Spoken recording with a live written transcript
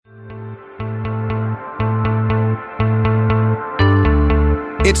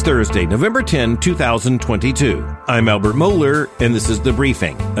It's Thursday, November 10, 2022. I'm Albert Mohler, and this is The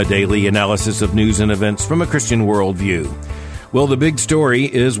Briefing, a daily analysis of news and events from a Christian worldview. Well, the big story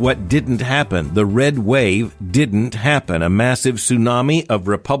is what didn't happen. The red wave didn't happen. A massive tsunami of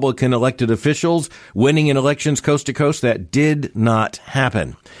Republican elected officials winning in elections coast to coast. That did not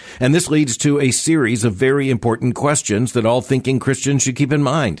happen. And this leads to a series of very important questions that all thinking Christians should keep in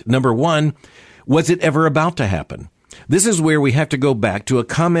mind. Number one, was it ever about to happen? This is where we have to go back to a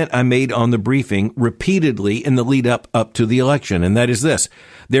comment I made on The Briefing repeatedly in the lead up to the election, and that is this.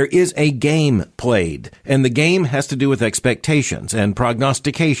 There is a game played, and the game has to do with expectations and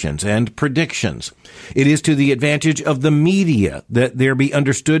prognostications and predictions. It is to the advantage of the media that there be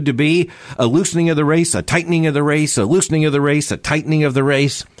understood to be a loosening of the race, a tightening of the race, a loosening of the race, a tightening of the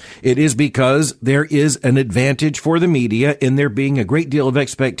race. It is because there is an advantage for the media in there being a great deal of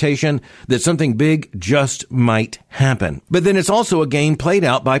expectation that something big just might happen. But then it's also a game played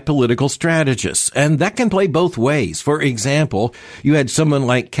out by political strategists, and that can play both ways. For example, you had someone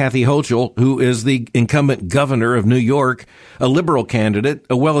like Kathy Hochul, who is the incumbent governor of New York, a liberal candidate,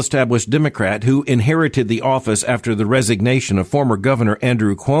 a well-established Democrat who inherited the office after the resignation of former Governor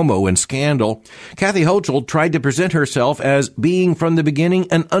Andrew Cuomo in scandal. Kathy Hochul tried to present herself as being from the beginning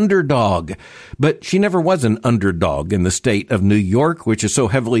an underdog, but she never was an underdog in the state of New York, which is so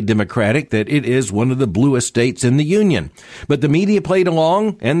heavily Democratic that it is one of the bluest states in the Union. But the media played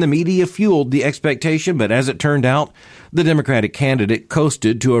along, and the media fueled the expectation, but as it turned out, the Democratic candidate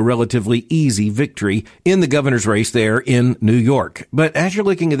coasted to a relatively easy victory in the governor's race there in New York. But as you're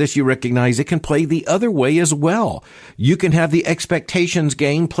looking at this, you recognize it can play the other way as well. You can have the expectations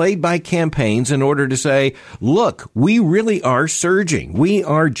game played by campaigns in order to say, look, we really are surging. We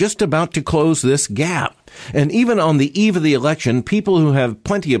are just about to close this gap. And even on the eve of the election, people who have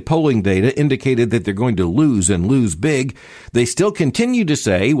plenty of polling data indicated that they're going to lose and lose big. They still continue to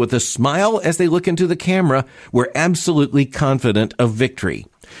say, with a smile as they look into the camera, we're absolutely confident of victory.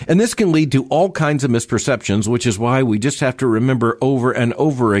 And this can lead to all kinds of misperceptions, which is why we just have to remember over and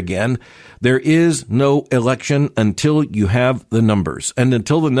over again, there is no election until you have the numbers. And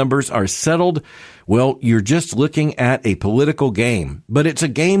until the numbers are settled, well, you're just looking at a political game. But it's a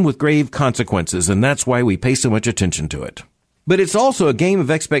game with grave consequences, and that's why we pay so much attention to it. But it's also a game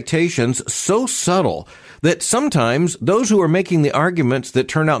of expectations so subtle that sometimes those who are making the arguments that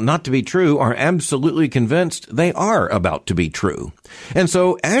turn out not to be true are absolutely convinced they are about to be true. And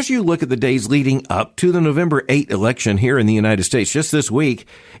so as you look at the days leading up to the November 8 election here in the United States just this week,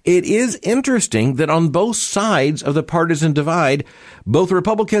 it is interesting that on both sides of the partisan divide, both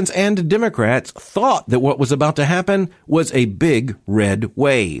Republicans and Democrats thought that what was about to happen was a big red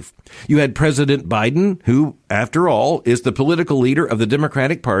wave. You had President Biden, who, after all, is the political leader of the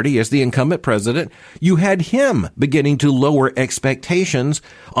Democratic Party as the incumbent president. You had him beginning to lower expectations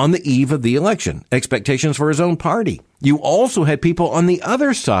on the eve of the election, expectations for his own party. You also had people on the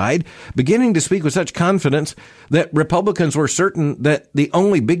other side beginning to speak with such confidence that Republicans were certain that the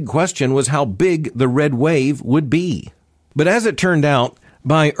only big question was how big the red wave would be. But as it turned out,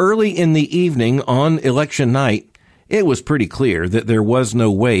 by early in the evening on election night, it was pretty clear that there was no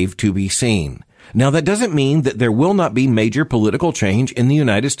wave to be seen. Now, that doesn't mean that there will not be major political change in the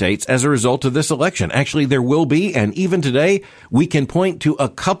United States as a result of this election. Actually, there will be, and even today, we can point to a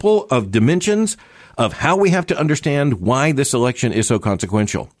couple of dimensions of how we have to understand why this election is so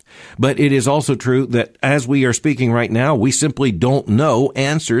consequential. But it is also true that as we are speaking right now, we simply don't know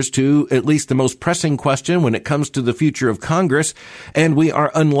answers to at least the most pressing question when it comes to the future of Congress, and we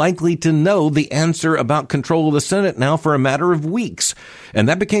are unlikely to know the answer about control of the Senate now for a matter of weeks. And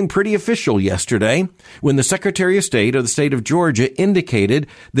that became pretty official yesterday when the Secretary of State of the state of Georgia indicated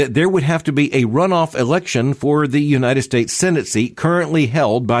that there would have to be a runoff election for the United States Senate seat currently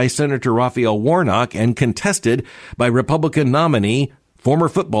held by Senator Raphael Warnock and contested by Republican nominee former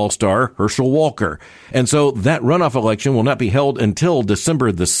football star Herschel Walker. And so that runoff election will not be held until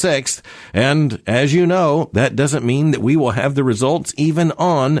December the 6th. And as you know, that doesn't mean that we will have the results even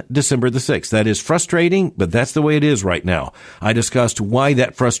on December the 6th. That is frustrating, but that's the way it is right now. I discussed why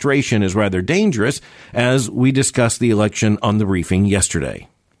that frustration is rather dangerous as we discussed the election on the briefing yesterday.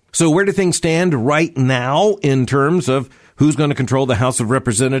 So where do things stand right now in terms of who's going to control the House of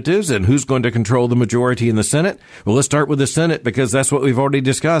Representatives and who's going to control the majority in the Senate? Well, let's start with the Senate because that's what we've already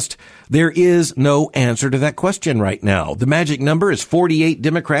discussed. There is no answer to that question right now. The magic number is 48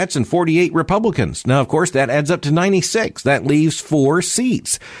 Democrats and 48 Republicans. Now, of course, that adds up to 96. That leaves 4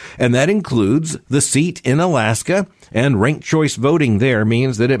 seats, and that includes the seat in Alaska. And ranked choice voting there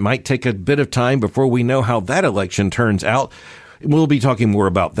means that it might take a bit of time before we know how that election turns out. We'll be talking more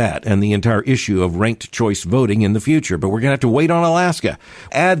about that and the entire issue of ranked choice voting in the future, but we're going to have to wait on Alaska.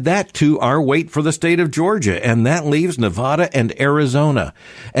 Add that to our wait for the state of Georgia, and that leaves Nevada and Arizona.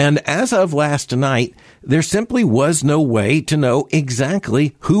 And as of last night, there simply was no way to know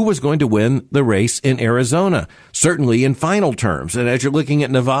exactly who was going to win the race in Arizona, certainly in final terms. And as you're looking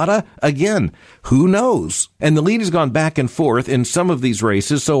at Nevada, again, who knows? And the lead has gone back and forth in some of these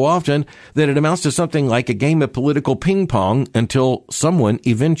races so often that it amounts to something like a game of political ping pong until someone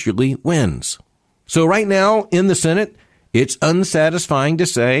eventually wins. So right now in the Senate, it's unsatisfying to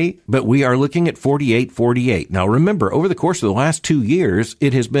say, but we are looking at 48-48. Now remember, over the course of the last 2 years,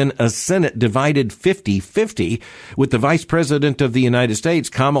 it has been a Senate divided 50-50 with the Vice President of the United States,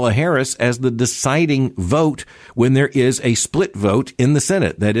 Kamala Harris, as the deciding vote when there is a split vote in the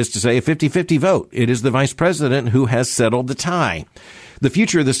Senate. That is to say, a 50-50 vote. It is the Vice President who has settled the tie. The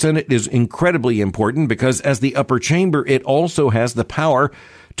future of the Senate is incredibly important because as the upper chamber, it also has the power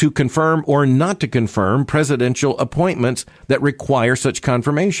to confirm or not to confirm presidential appointments that require such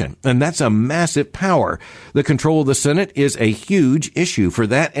confirmation. And that's a massive power. The control of the Senate is a huge issue for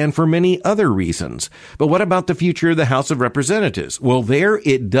that and for many other reasons. But what about the future of the House of Representatives? Well, there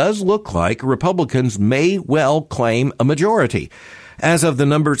it does look like Republicans may well claim a majority. As of the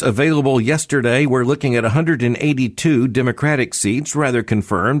numbers available yesterday, we're looking at 182 Democratic seats, rather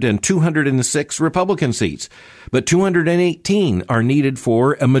confirmed, and 206 Republican seats. But 218 are needed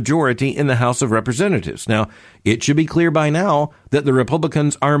for a majority in the House of Representatives. Now, it should be clear by now that the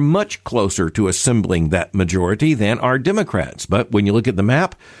Republicans are much closer to assembling that majority than are Democrats. But when you look at the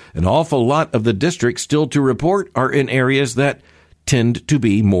map, an awful lot of the districts still to report are in areas that tend to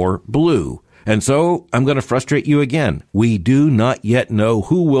be more blue. And so I'm going to frustrate you again. We do not yet know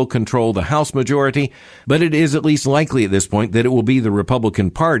who will control the House majority, but it is at least likely at this point that it will be the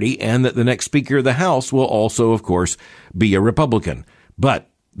Republican Party and that the next Speaker of the House will also, of course, be a Republican. But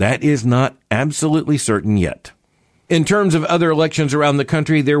that is not absolutely certain yet. In terms of other elections around the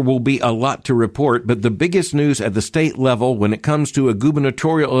country, there will be a lot to report, but the biggest news at the state level when it comes to a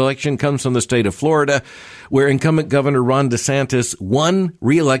gubernatorial election comes from the state of Florida, where incumbent Governor Ron DeSantis won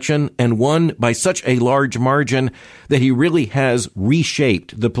re-election and won by such a large margin that he really has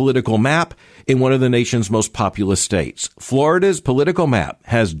reshaped the political map in one of the nation's most populous states. Florida's political map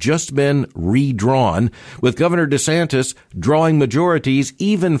has just been redrawn, with Governor DeSantis drawing majorities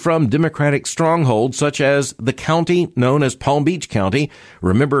even from Democratic strongholds such as the county known as Palm Beach County.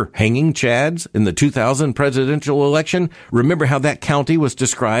 Remember hanging chads in the 2000 presidential election? Remember how that county was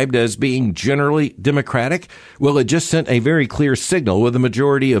described as being generally Democratic? Well, it just sent a very clear signal with a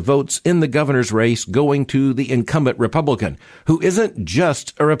majority of votes in the governor's race going to the incumbent Republican, who isn't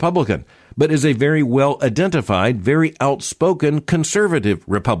just a Republican, but is a very well-identified, very outspoken conservative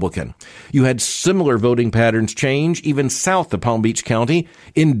Republican. You had similar voting patterns change even south of Palm Beach County,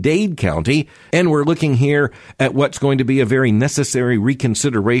 in Dade County, and we're looking here at what's going to be a very necessary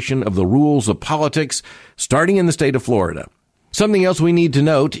reconsideration of the rules of politics, starting in the state of Florida. Something else we need to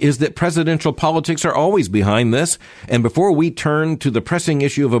note is that presidential politics are always behind this. And before we turn to the pressing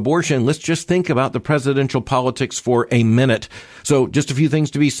issue of abortion, let's just think about the presidential politics for a minute. So just a few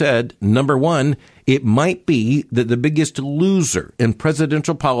things to be said. Number one, it might be that the biggest loser in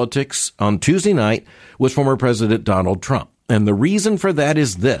presidential politics on Tuesday night was former President Donald Trump. And the reason for that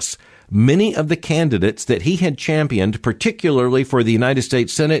is this. Many of the candidates that he had championed, particularly for the United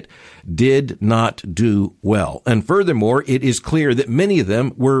States Senate, did not do well. And furthermore, it is clear that many of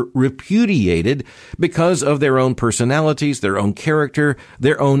them were repudiated because of their own personalities, their own character,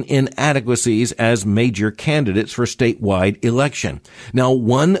 their own inadequacies as major candidates for statewide election. Now,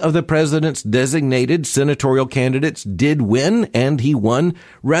 one of the president's designated senatorial candidates did win, and he won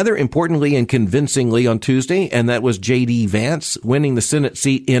rather importantly and convincingly on Tuesday, and that was J.D. Vance, winning the Senate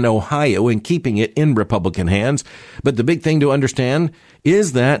seat in Ohio and keeping it in Republican hands. But the big thing to understand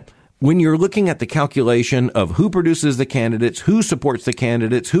is that when you're looking at the calculation of who produces the candidates, who supports the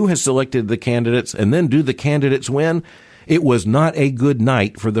candidates, who has selected the candidates, and then do the candidates win, it was not a good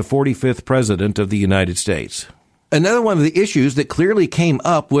night for the 45th president of the United States. Another one of the issues that clearly came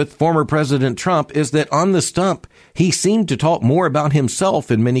up with former President Trump is that on the stump, he seemed to talk more about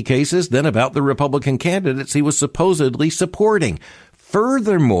himself in many cases than about the Republican candidates he was supposedly supporting.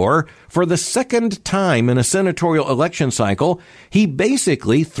 Furthermore, for the second time in a senatorial election cycle, he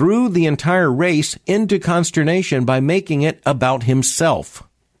basically threw the entire race into consternation by making it about himself.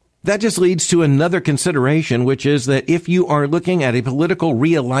 That just leads to another consideration, which is that if you are looking at a political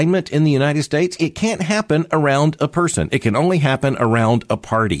realignment in the United States, it can't happen around a person. It can only happen around a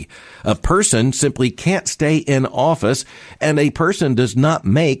party. A person simply can't stay in office, and a person does not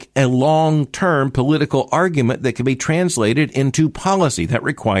make a long-term political argument that can be translated into policy. That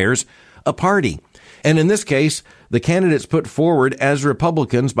requires a party. And in this case, the candidates put forward as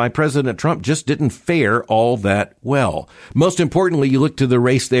Republicans by President Trump just didn't fare all that well. Most importantly, you look to the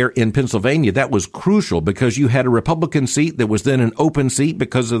race there in Pennsylvania. That was crucial because you had a Republican seat that was then an open seat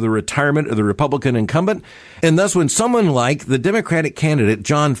because of the retirement of the Republican incumbent. And thus, when someone like the Democratic candidate,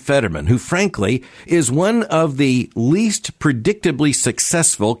 John Fetterman, who frankly is one of the least predictably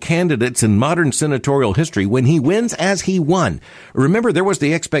successful candidates in modern senatorial history, when he wins as he won, remember there was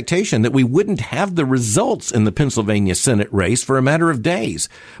the expectation that we wouldn't have the results in the Pennsylvania Senate race for a matter of days.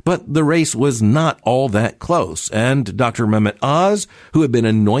 But the race was not all that close. And Dr. Mehmet Oz, who had been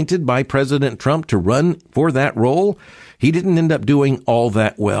anointed by President Trump to run for that role, he didn't end up doing all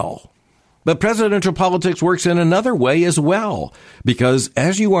that well. But presidential politics works in another way as well, because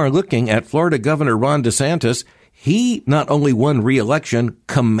as you are looking at Florida Governor Ron DeSantis, he not only won re-election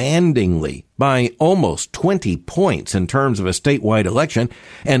commandingly by almost 20 points in terms of a statewide election,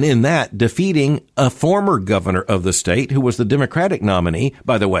 and in that defeating a former governor of the state who was the Democratic nominee.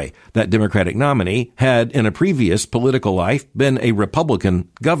 By the way, that Democratic nominee had in a previous political life been a Republican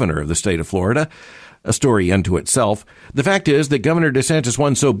governor of the state of Florida. A story unto itself. The fact is that Governor DeSantis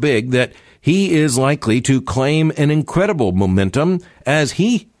won so big that he is likely to claim an incredible momentum as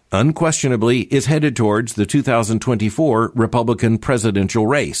he unquestionably is headed towards the 2024 Republican presidential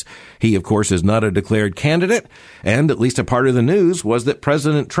race. He, of course, is not a declared candidate, and at least a part of the news was that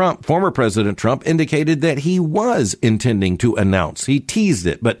former President Trump, indicated that he was intending to announce. He teased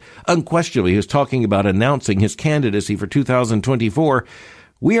it, but unquestionably he was talking about announcing his candidacy for 2024.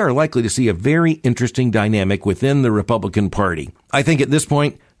 We are likely to see a very interesting dynamic within the Republican Party. I think at this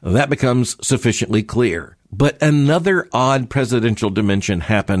point, that becomes sufficiently clear. But another odd presidential dimension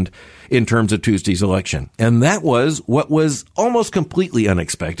happened in terms of Tuesday's election. And that was what was almost completely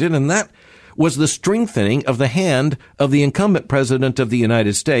unexpected. And that was the strengthening of the hand of the incumbent president of the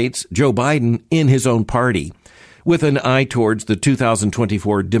United States, Joe Biden, in his own party, with an eye towards the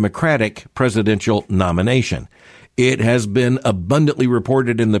 2024 Democratic presidential nomination. It has been abundantly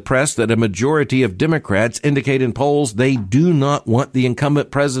reported in the press that a majority of Democrats indicate in polls they do not want the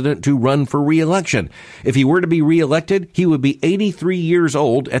incumbent president to run for re-election. If he were to be re-elected, he would be 83 years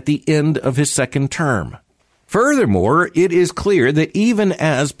old at the end of his second term. Furthermore, it is clear that even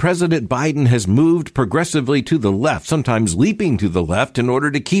as President Biden has moved progressively to the left, sometimes leaping to the left in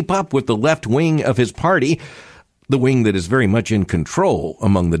order to keep up with the left wing of his party, the wing that is very much in control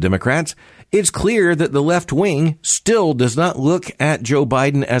among the Democrats, it's clear that the left wing still does not look at Joe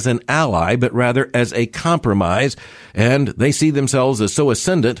Biden as an ally, but rather as a compromise, and they see themselves as so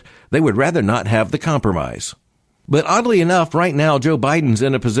ascendant, they would rather not have the compromise. But oddly enough, right now, Joe Biden's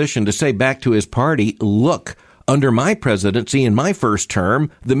in a position to say back to his party, look, under my presidency in my first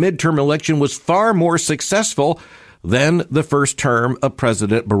term, the midterm election was far more successful than the first term of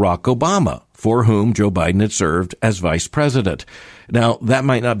President Barack Obama, for whom Joe Biden had served as vice president. Now, that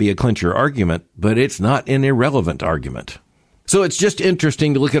might not be a clincher argument, but it's not an irrelevant argument. So it's just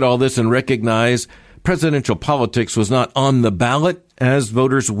interesting to look at all this and recognize presidential politics was not on the ballot as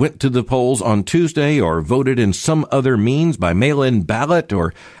voters went to the polls on Tuesday or voted in some other means by mail-in ballot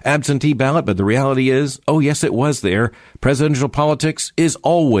or absentee ballot. But the reality is, oh, yes, it was there. Presidential politics is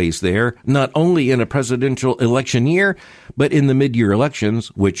always there, not only in a presidential election year, but in the mid-year elections,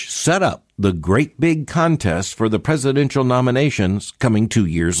 which set up the great big contest for the presidential nominations coming 2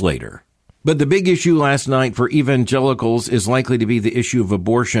 years later. But the big issue last night for evangelicals is likely to be the issue of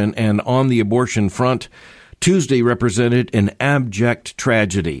abortion. And on the abortion front, Tuesday represented an abject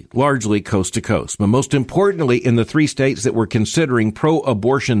tragedy, largely coast to coast. But most importantly, in the 3 states that were considering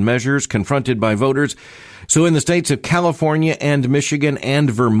pro-abortion measures confronted by voters. So in the states of California and Michigan and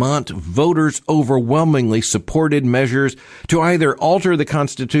Vermont, voters overwhelmingly supported measures to either alter the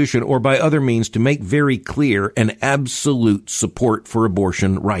Constitution or by other means to make very clear an absolute support for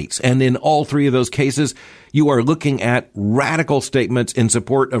abortion rights. And in all 3 of those cases, you are looking at radical statements in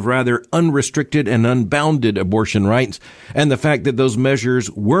support of rather unrestricted and unbounded abortion rights. And the fact that those measures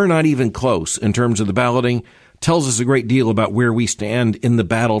were not even close in terms of the balloting tells us a great deal about where we stand in the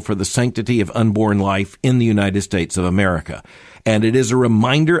battle for the sanctity of unborn life in the United States of America. And it is a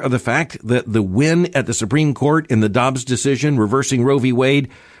reminder of the fact that the win at the Supreme Court in the Dobbs decision reversing Roe v. Wade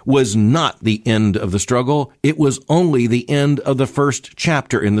was not the end of the struggle. It was only the end of the first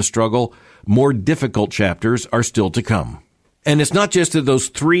chapter in the struggle. More difficult chapters are still to come. And it's not just that those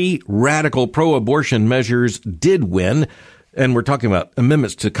three radical pro-abortion measures did win, and we're talking about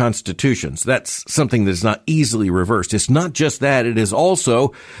amendments to constitutions. That's something that is not easily reversed. It's not just that. It is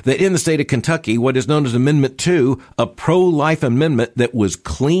also that in the state of Kentucky, what is known as Amendment 2, a pro-life amendment that was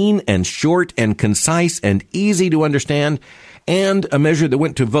clean and short and concise and easy to understand, and a measure that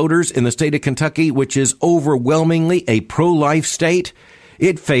went to voters in the state of Kentucky, which is overwhelmingly a pro-life state.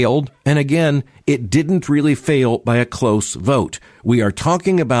 It failed, and again, it didn't really fail by a close vote. We are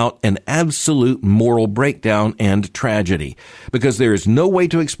talking about an absolute moral breakdown and tragedy, because there is no way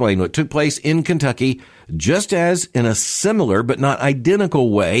to explain what took place in Kentucky, just as in a similar but not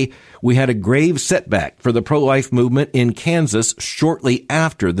identical way, we had a grave setback for the pro-life movement in Kansas shortly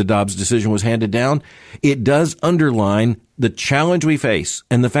after the Dobbs decision was handed down. It does underline the challenge we face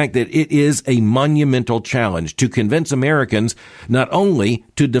and the fact that it is a monumental challenge to convince Americans not only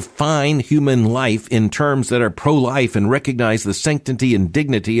to define human life in terms that are pro-life and recognize the sanctity and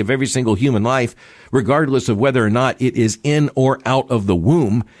dignity of every single human life, regardless of whether or not it is in or out of the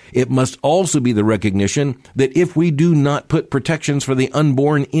womb. It must also be the recognition that if we do not put protections for the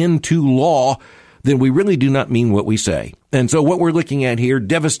unborn into law, then we really do not mean what we say. And so what we're looking at here,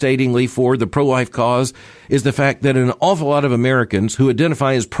 devastatingly for the pro-life cause, is the fact that an awful lot of Americans who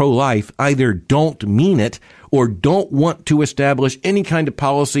identify as pro-life either don't mean it or don't want to establish any kind of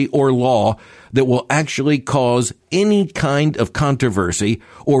policy or law that will actually cause any kind of controversy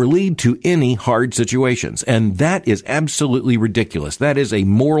or lead to any hard situations. And that is absolutely ridiculous. That is a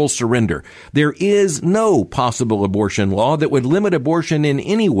moral surrender. There is no possible abortion law that would limit abortion in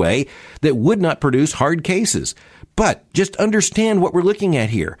any way that would not produce hard cases. But just understand what we're looking at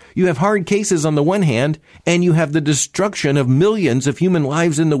here. You have hard cases on the one hand, and you have the destruction of millions of human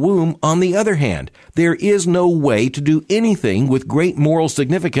lives in the womb on the other hand. There is no way to do anything with great moral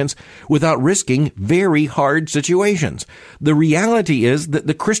significance without risking very hard situations. The reality is that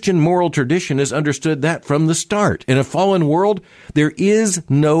the Christian moral tradition has understood that from the start. In a fallen world, there is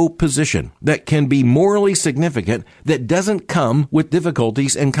no position that can be morally significant that doesn't come with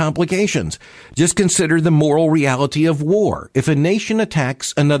difficulties and complications. Just consider the moral reality of war. If a nation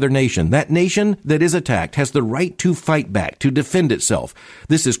attacks another nation, that nation that is attacked has the right to fight back, to defend itself.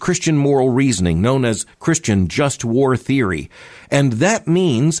 This is Christian moral reasoning, known as Christian just war theory. And that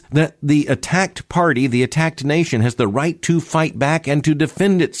means that the attacked party, the attacked nation, has the right to fight back and to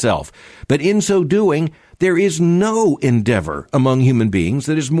defend itself. But in so doing, there is no endeavor among human beings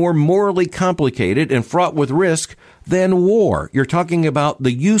that is more morally complicated and fraught with risk than war. You're talking about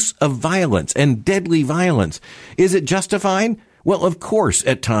the use of violence and deadly violence. Is it justified? Well, of course,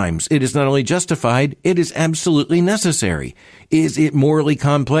 at times it is not only justified, it is absolutely necessary. Is it morally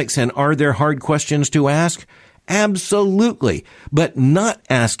complex, and are there hard questions to ask? Absolutely. But not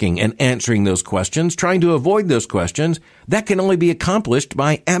asking and answering those questions, trying to avoid those questions, that can only be accomplished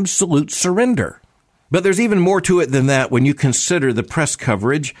by absolute surrender. But there's even more to it than that when you consider the press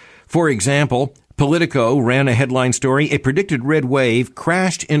coverage. For example, Politico ran a headline story, "A predicted red wave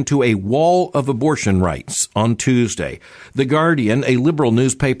crashed into a wall of abortion rights" on Tuesday. The Guardian, a liberal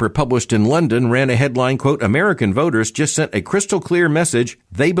newspaper published in London, ran a headline, quote, "American voters just sent a crystal clear message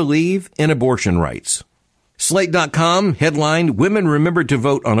they believe in abortion rights." Slate.com headlined, "Women remembered to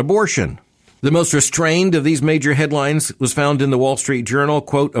vote on abortion." The most restrained of these major headlines was found in the Wall Street Journal,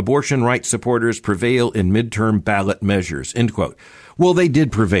 quote, "Abortion rights supporters prevail in midterm ballot measures," end quote. Well, they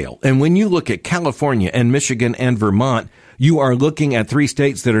did prevail. And when you look at California and Michigan and Vermont, you are looking at three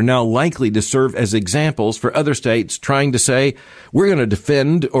states that are now likely to serve as examples for other states trying to say, we're going to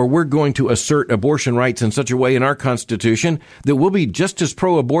defend or we're going to assert abortion rights in such a way in our Constitution that we'll be just as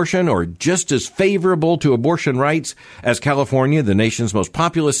pro-abortion or just as favorable to abortion rights as California, the nation's most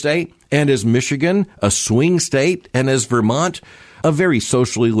populous state, and as Michigan, a swing state, and as Vermont, a very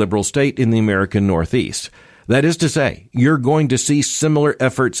socially liberal state in the American Northeast. That is to say, you're going to see similar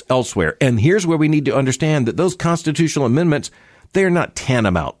efforts elsewhere. And here's where we need to understand that those constitutional amendments, they're not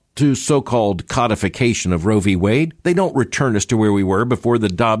tantamount to so-called codification of Roe v. Wade. They don't return us to where we were before the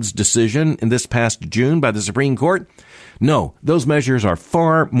Dobbs decision in this past June by the Supreme Court. No, those measures are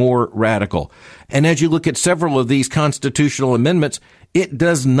far more radical. And as you look at several of these constitutional amendments, it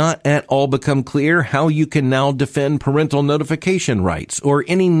does not at all become clear how you can now defend parental notification rights or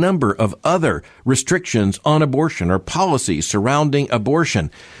any number of other restrictions on abortion or policies surrounding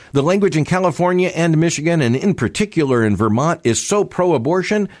abortion. The language in California and Michigan, and in particular in Vermont, is so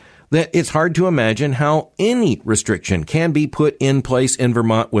pro-abortion that it's hard to imagine how any restriction can be put in place in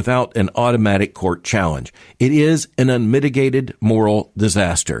Vermont without an automatic court challenge. It is an unmitigated moral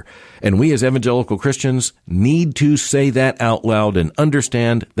disaster. And we as evangelical Christians need to say that out loud and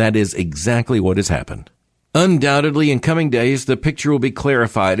understand that is exactly what has happened. Undoubtedly, in coming days, the picture will be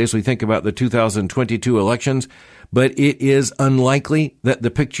clarified as we think about the 2022 elections, but it is unlikely that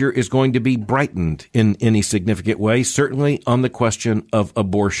the picture is going to be brightened in any significant way, certainly on the question of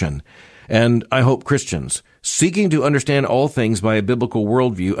abortion. And I hope Christians, seeking to understand all things by a biblical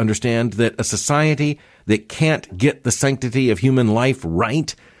worldview, understand that a society that can't get the sanctity of human life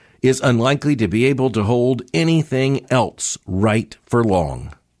right is unlikely to be able to hold anything else right for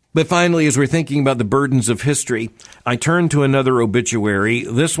long. But finally, as we're thinking about the burdens of history, I turn to another obituary.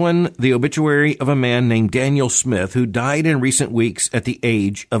 This one, the obituary of a man named Daniel Smith, who died in recent weeks at the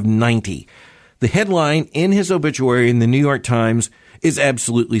age of 90. The headline in his obituary in the New York Times is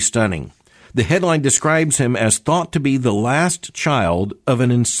absolutely stunning. The headline describes him as thought to be the last child of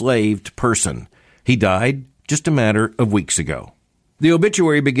an enslaved person. He died just a matter of weeks ago. The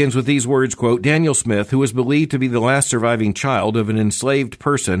obituary begins with these words, quote, Daniel Smith, who is believed to be the last surviving child of an enslaved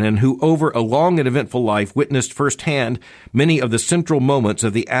person and who over a long and eventful life witnessed firsthand many of the central moments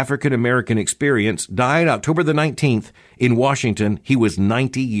of the African-American experience, died October the 19th in Washington. He was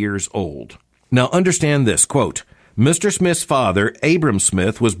 90 years old. Now understand this, quote, Mr. Smith's father, Abram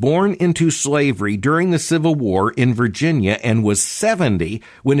Smith, was born into slavery during the Civil War in Virginia and was 70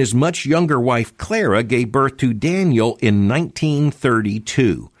 when his much younger wife, Clara, gave birth to Daniel in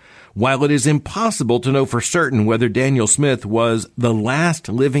 1932. While it is impossible to know for certain whether Daniel Smith was the last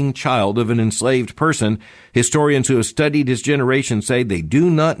living child of an enslaved person, historians who have studied his generation say they do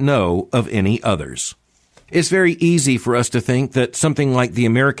not know of any others. It's very easy for us to think that something like the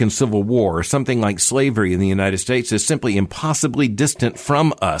American Civil War or something like slavery in the United States is simply impossibly distant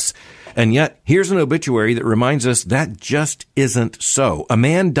from us. And yet, here's an obituary that reminds us that just isn't so. A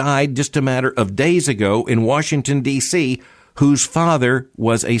man died just a matter of days ago in Washington, D.C., whose father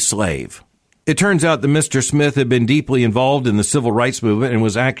was a slave. It turns out that Mr. Smith had been deeply involved in the civil rights movement and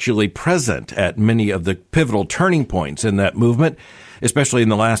was actually present at many of the pivotal turning points in that movement, especially in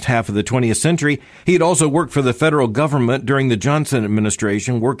the last half of the 20th century. He had also worked for the federal government during the Johnson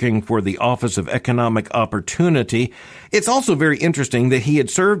administration, working for the Office of Economic Opportunity. It's also very interesting that he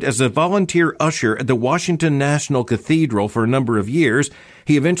had served as a volunteer usher at the Washington National Cathedral for a number of years.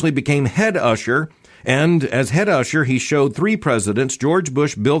 He eventually became head usher, and as head usher, he showed three presidents, George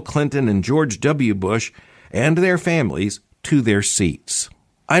Bush, Bill Clinton, and George W. Bush, and their families to their seats.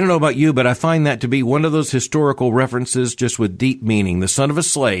 I don't know about you, but I find that to be one of those historical references just with deep meaning. The son of a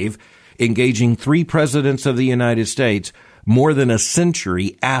slave engaging three presidents of the United States more than a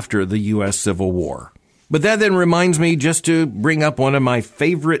century after the U.S. Civil War. But that then reminds me just to bring up one of my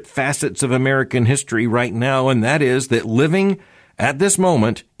favorite facets of American history right now, and that is that living at this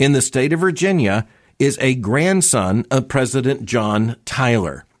moment in the state of Virginia is a grandson of President John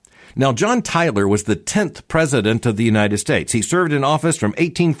Tyler. Now, John Tyler was the 10th president of the United States. He served in office from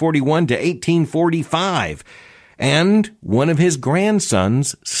 1841 to 1845. And one of his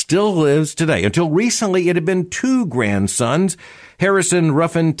grandsons still lives today. Until recently, it had been two grandsons. Harrison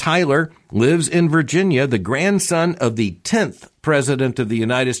Ruffin Tyler lives in Virginia, the grandson of the 10th president of the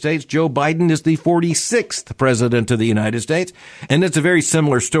United States. Joe Biden is the 46th president of the United States. And it's a very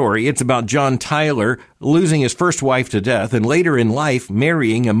similar story. It's about John Tyler losing his first wife to death and later in life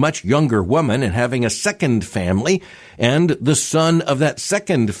marrying a much younger woman and having a second family. And the son of that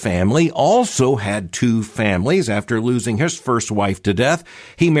second family also had two families after losing his first wife to death.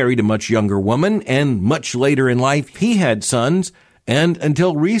 He married a much younger woman, and much later in life, he had sons. And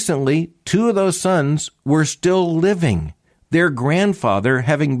until recently, two of those sons were still living, their grandfather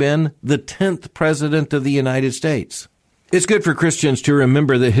having been the 10th president of the United States. It's good for Christians to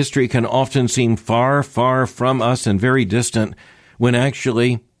remember that history can often seem far, far from us and very distant, when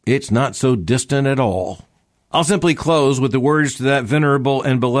actually it's not so distant at all. I'll simply close with the words to that venerable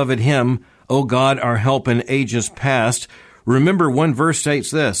and beloved hymn, O God, our help in ages past. Remember, one verse states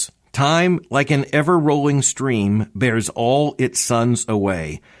this: Time, like an ever-rolling stream, bears all its sons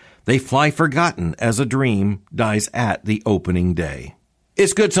away. They fly forgotten as a dream dies at the opening day.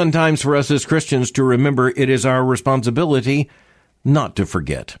 It's good sometimes for us as Christians to remember it is our responsibility not to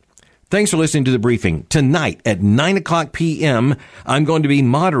forget. Thanks for listening to The Briefing. Tonight at 9 o'clock p.m., I'm going to be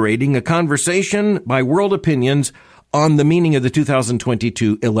moderating a conversation by World Opinions on the meaning of the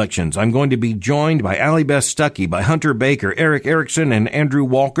 2022 elections. I'm going to be joined by Allie Beth Stuckey, by Hunter Baker, Eric Erickson, and Andrew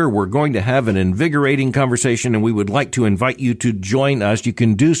Walker. We're going to have an invigorating conversation, and we would like to invite you to join us. You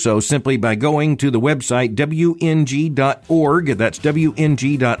can do so simply by going to the website wng.org. That's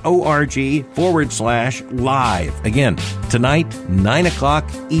wng.org/live. Again, tonight, 9 o'clock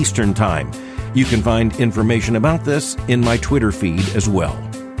Eastern Time. You can find information about this in my Twitter feed as well.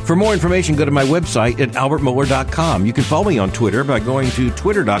 For more information, go to my website at albertmohler.com. You can follow me on Twitter by going to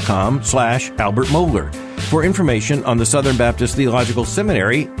twitter.com/Albert Mohler. For information on the Southern Baptist Theological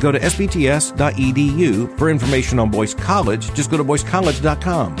Seminary, go to sbts.edu. For information on Boyce College, just go to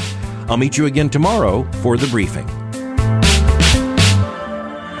boycecollege.com. I'll meet you again tomorrow for the briefing.